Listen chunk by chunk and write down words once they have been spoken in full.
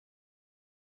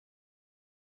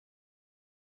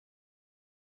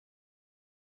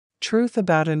Truth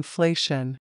about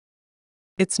inflation.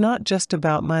 It's not just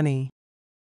about money.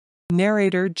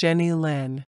 Narrator Jenny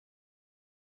Lin.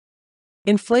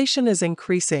 Inflation is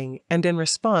increasing, and in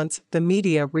response, the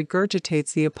media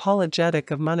regurgitates the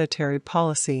apologetic of monetary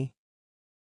policy.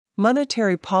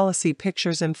 Monetary policy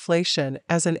pictures inflation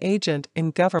as an agent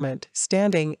in government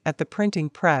standing at the printing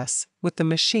press, with the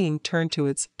machine turned to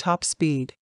its top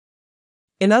speed.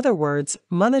 In other words,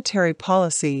 monetary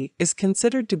policy is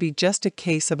considered to be just a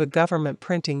case of a government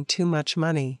printing too much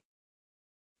money.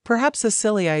 Perhaps a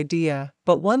silly idea,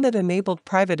 but one that enabled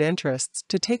private interests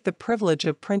to take the privilege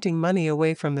of printing money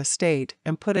away from the state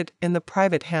and put it in the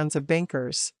private hands of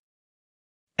bankers.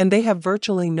 And they have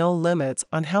virtually no limits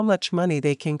on how much money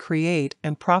they can create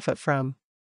and profit from.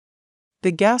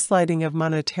 The gaslighting of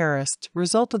monetarists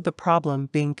resulted the problem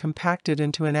being compacted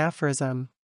into an aphorism.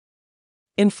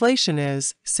 Inflation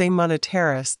is, say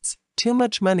monetarists, too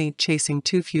much money chasing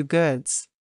too few goods.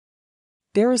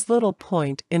 There is little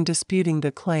point in disputing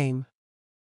the claim.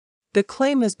 The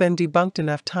claim has been debunked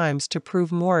enough times to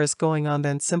prove more is going on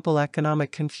than simple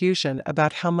economic confusion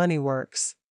about how money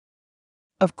works.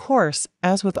 Of course,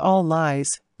 as with all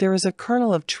lies, there is a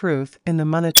kernel of truth in the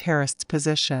monetarist's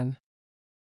position.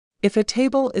 If a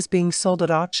table is being sold at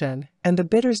auction, and the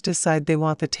bidders decide they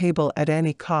want the table at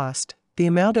any cost, the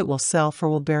amount it will sell for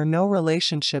will bear no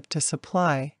relationship to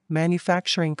supply,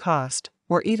 manufacturing cost,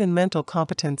 or even mental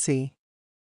competency.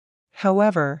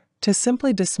 However, to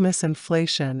simply dismiss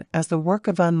inflation as the work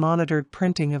of unmonitored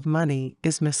printing of money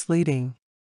is misleading.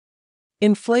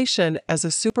 Inflation as a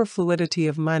superfluidity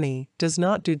of money does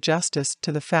not do justice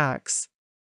to the facts.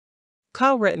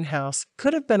 Kyle Rittenhouse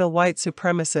could have been a white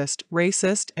supremacist,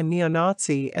 racist, and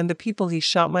neo-Nazi, and the people he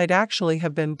shot might actually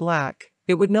have been black.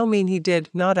 It would no mean he did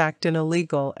not act in a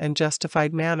legal and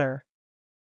justified manner.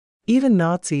 Even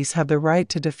Nazis have the right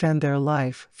to defend their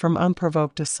life from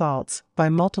unprovoked assaults by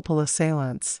multiple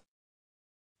assailants.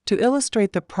 To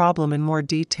illustrate the problem in more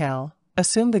detail,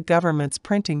 assume the government's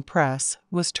printing press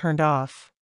was turned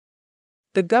off.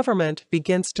 The government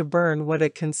begins to burn what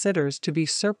it considers to be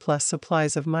surplus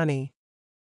supplies of money.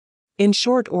 In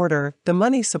short order, the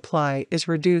money supply is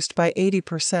reduced by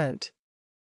 80%.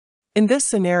 In this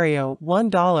scenario,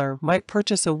 $1 might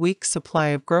purchase a week's supply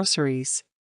of groceries.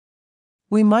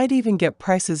 We might even get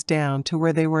prices down to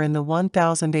where they were in the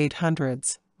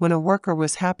 1800s, when a worker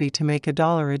was happy to make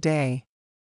 $1 a day.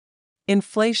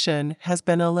 Inflation has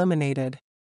been eliminated.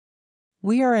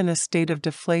 We are in a state of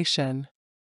deflation.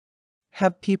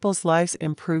 Have people's lives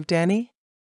improved any?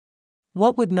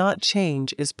 What would not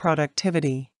change is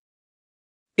productivity.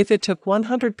 If it took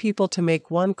 100 people to make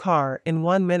one car in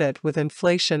 1 minute with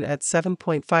inflation at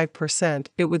 7.5%,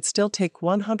 it would still take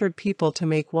 100 people to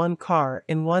make one car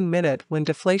in 1 minute when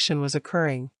deflation was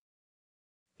occurring.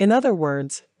 In other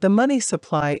words, the money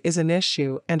supply is an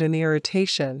issue and an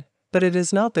irritation, but it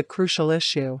is not the crucial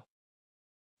issue.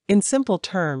 In simple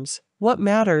terms, what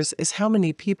matters is how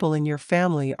many people in your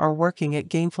family are working at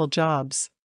gainful jobs.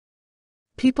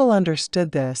 People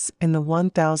understood this in the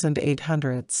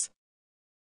 1800s.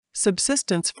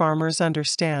 Subsistence farmers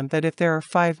understand that if there are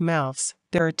 5 mouths,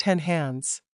 there are 10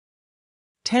 hands.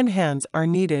 10 hands are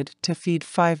needed to feed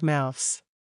 5 mouths.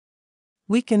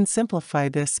 We can simplify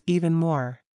this even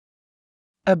more.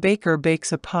 A baker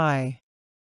bakes a pie.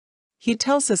 He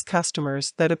tells his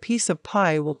customers that a piece of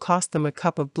pie will cost them a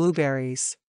cup of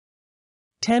blueberries.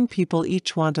 10 people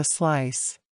each want a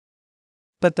slice.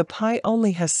 But the pie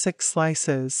only has 6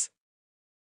 slices.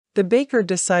 The baker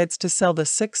decides to sell the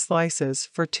 6 slices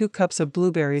for 2 cups of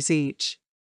blueberries each.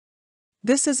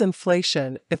 This is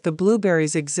inflation if the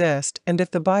blueberries exist and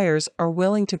if the buyers are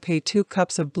willing to pay 2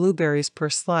 cups of blueberries per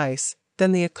slice,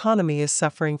 then the economy is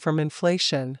suffering from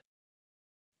inflation.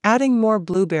 Adding more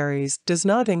blueberries does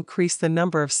not increase the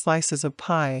number of slices of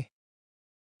pie.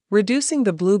 Reducing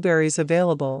the blueberries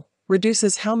available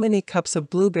reduces how many cups of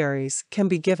blueberries can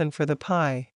be given for the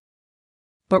pie.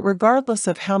 But regardless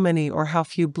of how many or how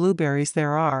few blueberries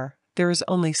there is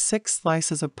only 6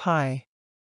 slices of pie.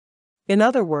 In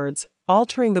other words,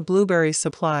 altering the blueberry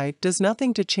supply does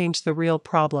nothing to change the real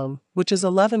problem, which is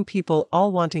 11 people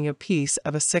all wanting a piece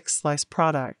of a 6-slice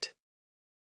product.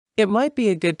 It might be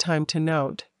a good time to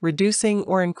note, reducing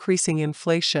or increasing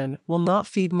inflation will not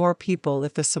feed more people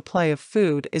if the supply of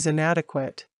food is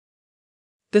inadequate.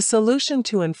 The solution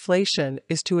to inflation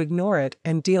is to ignore it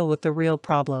and deal with the real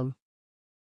problem.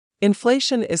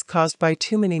 Inflation is caused by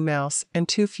too many mouths and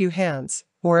too few hands,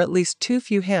 or at least too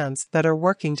few hands that are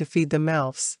working to feed the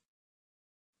mouths.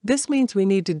 This means we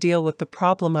need to deal with the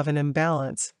problem of an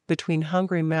imbalance between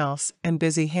hungry mouths and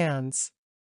busy hands.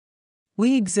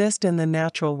 We exist in the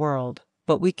natural world,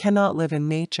 but we cannot live in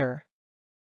nature.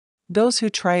 Those who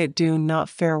try it do not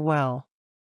fare well.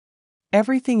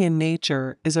 Everything in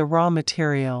nature is a raw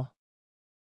material.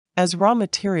 As raw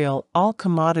material, all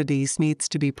commodities needs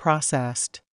to be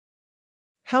processed.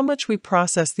 How much we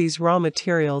process these raw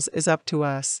materials is up to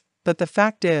us, but the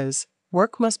fact is,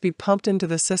 work must be pumped into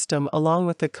the system along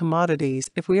with the commodities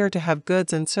if we are to have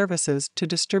goods and services to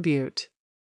distribute.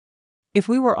 If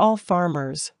we were all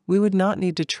farmers, we would not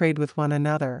need to trade with one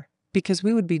another, because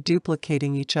we would be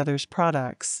duplicating each other's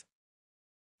products.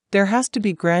 There has to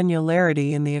be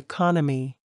granularity in the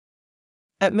economy.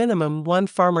 At minimum, one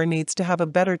farmer needs to have a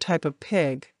better type of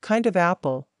pig, kind of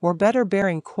apple, or better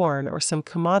bearing corn or some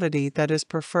commodity that is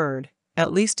preferred,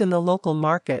 at least in the local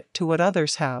market, to what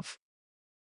others have.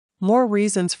 More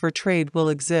reasons for trade will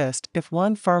exist if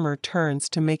one farmer turns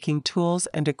to making tools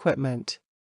and equipment.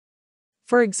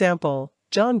 For example,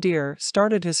 John Deere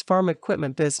started his farm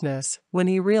equipment business when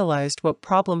he realized what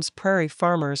problems prairie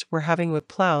farmers were having with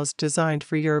plows designed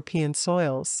for European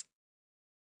soils.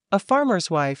 A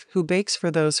farmer's wife who bakes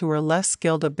for those who are less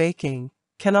skilled at baking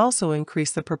can also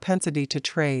increase the propensity to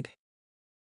trade.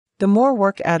 The more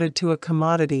work added to a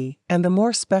commodity and the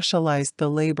more specialized the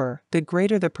labor, the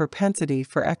greater the propensity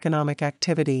for economic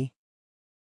activity.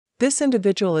 This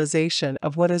individualization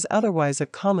of what is otherwise a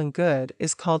common good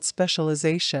is called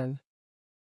specialization.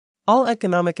 All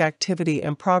economic activity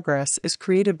and progress is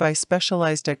created by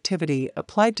specialized activity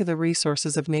applied to the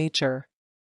resources of nature.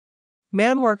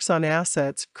 Man works on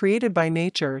assets created by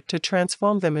nature to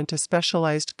transform them into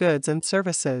specialized goods and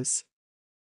services.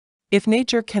 If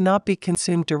nature cannot be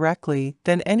consumed directly,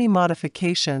 then any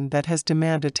modification that has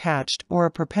demand attached or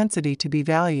a propensity to be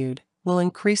valued will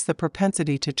increase the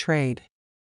propensity to trade.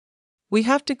 We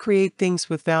have to create things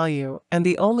with value, and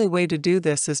the only way to do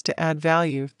this is to add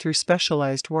value through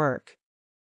specialized work.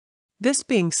 This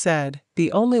being said, the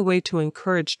only way to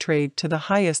encourage trade to the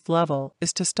highest level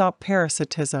is to stop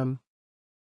parasitism.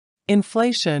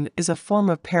 Inflation is a form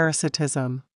of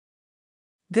parasitism.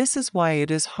 This is why it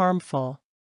is harmful.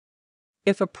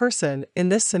 If a person, in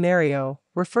this scenario,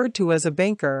 referred to as a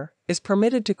banker, is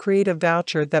permitted to create a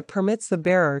voucher that permits the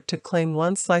bearer to claim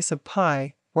one slice of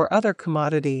pie or other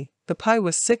commodity, the pie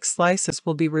with 6 slices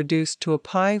will be reduced to a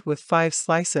pie with 5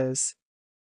 slices.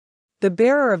 The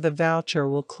bearer of the voucher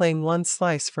will claim one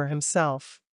slice for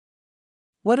himself.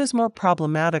 What is more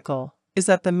problematical is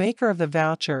that the maker of the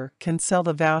voucher can sell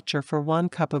the voucher for 1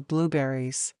 cup of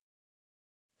blueberries.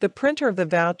 The printer of the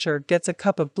voucher gets a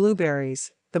cup of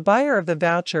blueberries, the buyer of the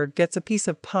voucher gets a piece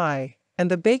of pie,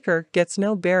 and the baker gets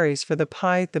no berries for the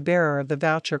pie the bearer of the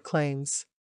voucher claims.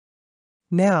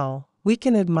 Now, we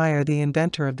can admire the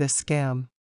inventor of this scam.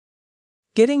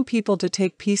 Getting people to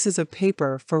take pieces of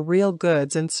paper for real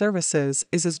goods and services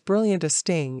is as brilliant a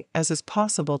sting as is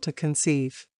possible to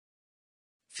conceive.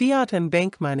 Fiat and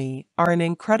bank money are an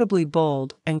incredibly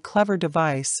bold and clever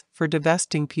device for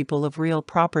divesting people of real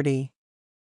property.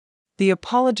 The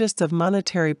apologists of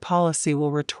monetary policy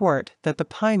will retort that the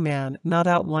pie man not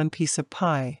out one piece of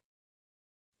pie.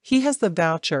 He has the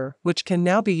voucher, which can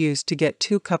now be used to get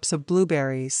 2 cups of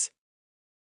blueberries.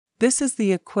 This is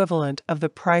the equivalent of the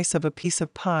price of a piece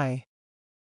of pie.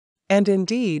 And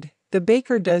indeed, the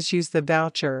baker does use the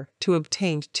voucher to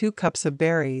obtain 2 cups of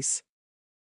berries.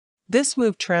 This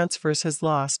move transfers his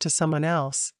loss to someone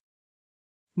else.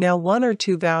 Now, 1 or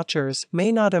 2 vouchers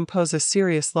may not impose a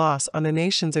serious loss on a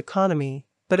nation's economy,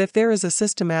 but if there is a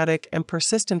systematic and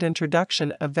persistent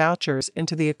introduction of vouchers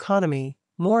into the economy,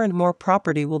 more and more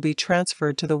property will be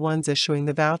transferred to the ones issuing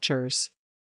the vouchers.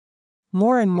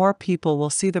 More and more people will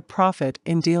see the profit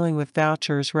in dealing with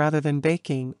vouchers rather than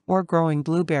baking or growing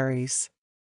blueberries.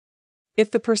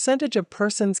 If the percentage of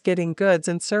persons getting goods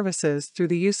and services through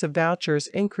the use of vouchers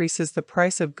increases, the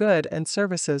price of goods and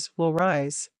services will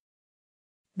rise.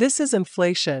 This is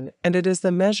inflation, and it is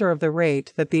the measure of the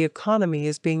rate that the economy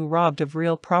is being robbed of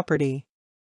real property.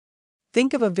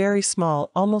 Think of a very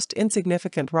small, almost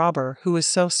insignificant robber who is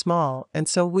so small and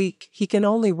so weak he can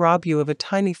only rob you of a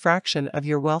tiny fraction of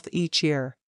your wealth each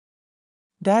year.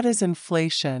 That is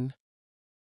inflation.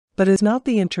 But is not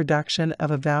the introduction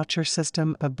of a voucher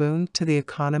system a boon to the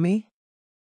economy?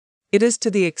 It is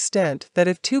to the extent that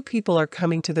if 2 people are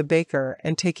coming to the baker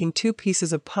and taking 2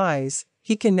 pieces of pies,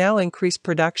 he can now increase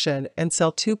production and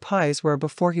sell 2 pies where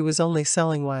before he was only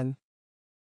selling 1.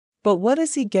 But what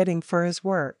is he getting for his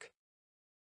work?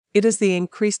 It is the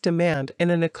increased demand in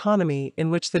an economy in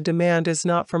which the demand is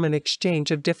not from an exchange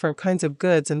of different kinds of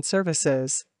goods and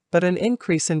services, but an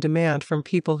increase in demand from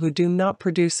people who do not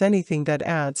produce anything that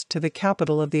adds to the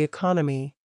capital of the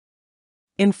economy.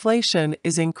 Inflation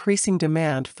is increasing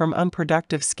demand from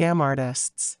unproductive scam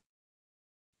artists.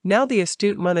 Now the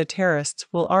astute monetarists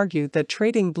will argue that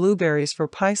trading blueberries for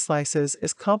pie slices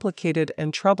is complicated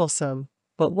and troublesome,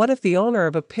 but what if the owner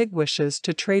of a pig wishes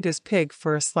to trade his pig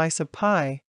for a slice of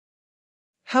pie?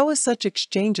 How is such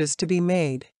exchanges to be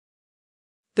made?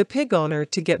 The pig owner,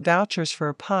 to get vouchers for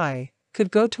a pie, could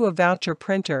go to a voucher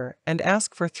printer and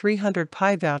ask for 300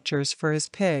 pie vouchers for his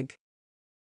pig.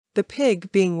 The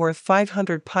pig, being worth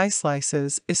 500 pie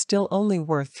slices, is still only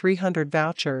worth 300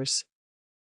 vouchers.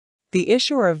 The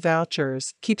issuer of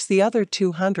vouchers keeps the other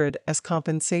 200 as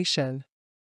compensation.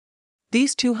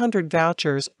 These 200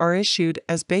 vouchers are issued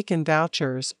as bacon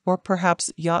vouchers or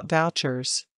perhaps yacht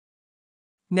vouchers.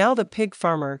 Now the pig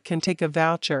farmer can take a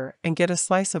voucher and get a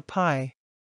slice of pie.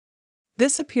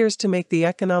 This appears to make the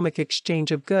economic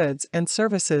exchange of goods and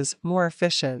services more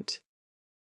efficient.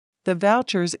 The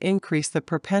vouchers increase the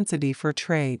propensity for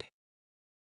trade.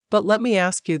 But let me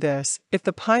ask you this: if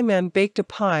the pie man baked a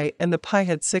pie and the pie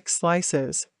had 6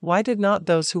 slices, why did not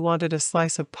those who wanted a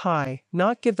slice of pie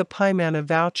not give the pie man a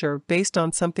voucher based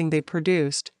on something they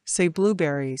produced, say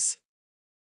blueberries?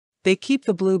 They keep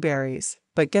the blueberries,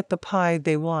 but get the pie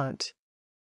they want.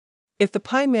 If the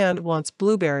pie man wants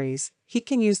blueberries, he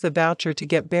can use the voucher to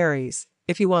get berries.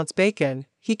 If he wants bacon,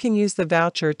 he can use the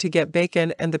voucher to get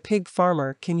bacon, and the pig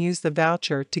farmer can use the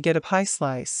voucher to get a pie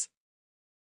slice.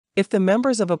 If the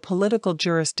members of a political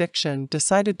jurisdiction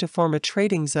decided to form a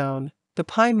trading zone, the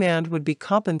pie man would be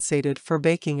compensated for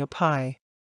baking a pie.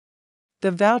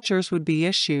 The vouchers would be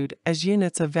issued as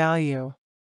units of value.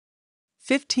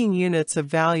 15 units of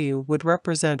value would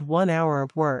represent 1 hour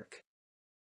of work.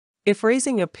 If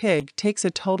raising a pig takes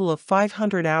a total of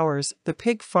 500 hours, the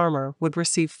pig farmer would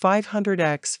receive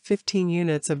 500x 15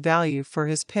 units of value for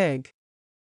his pig.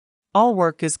 All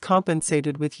work is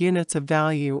compensated with units of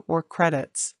value or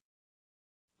credits.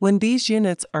 When these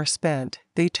units are spent,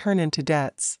 they turn into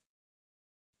debts.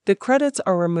 The credits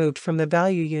are removed from the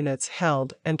value units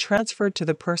held and transferred to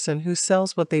the person who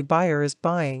sells what they buy or is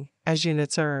buying, as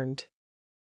units earned.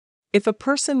 If a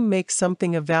person makes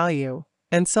something of value,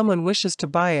 and someone wishes to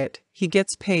buy it, he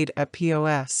gets paid at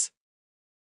POS.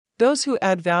 Those who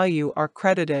add value are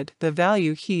credited the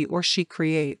value he or she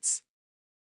creates.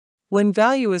 When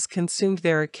value is consumed,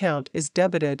 their account is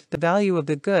debited the value of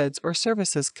the goods or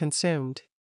services consumed.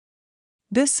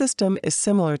 This system is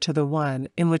similar to the one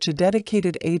in which a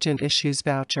dedicated agent issues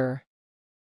voucher.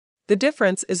 The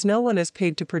difference is no one is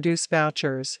paid to produce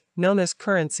vouchers, known as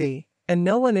currency, and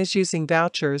no one is using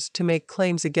vouchers to make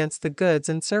claims against the goods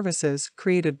and services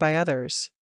created by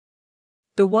others.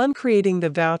 The one creating the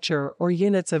voucher or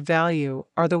units of value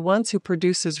are the ones who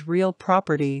produces real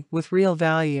property with real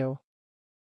value.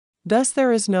 Thus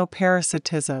there is no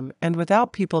parasitism, and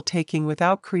without people taking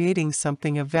without creating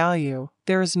something of value,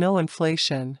 there is no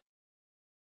inflation.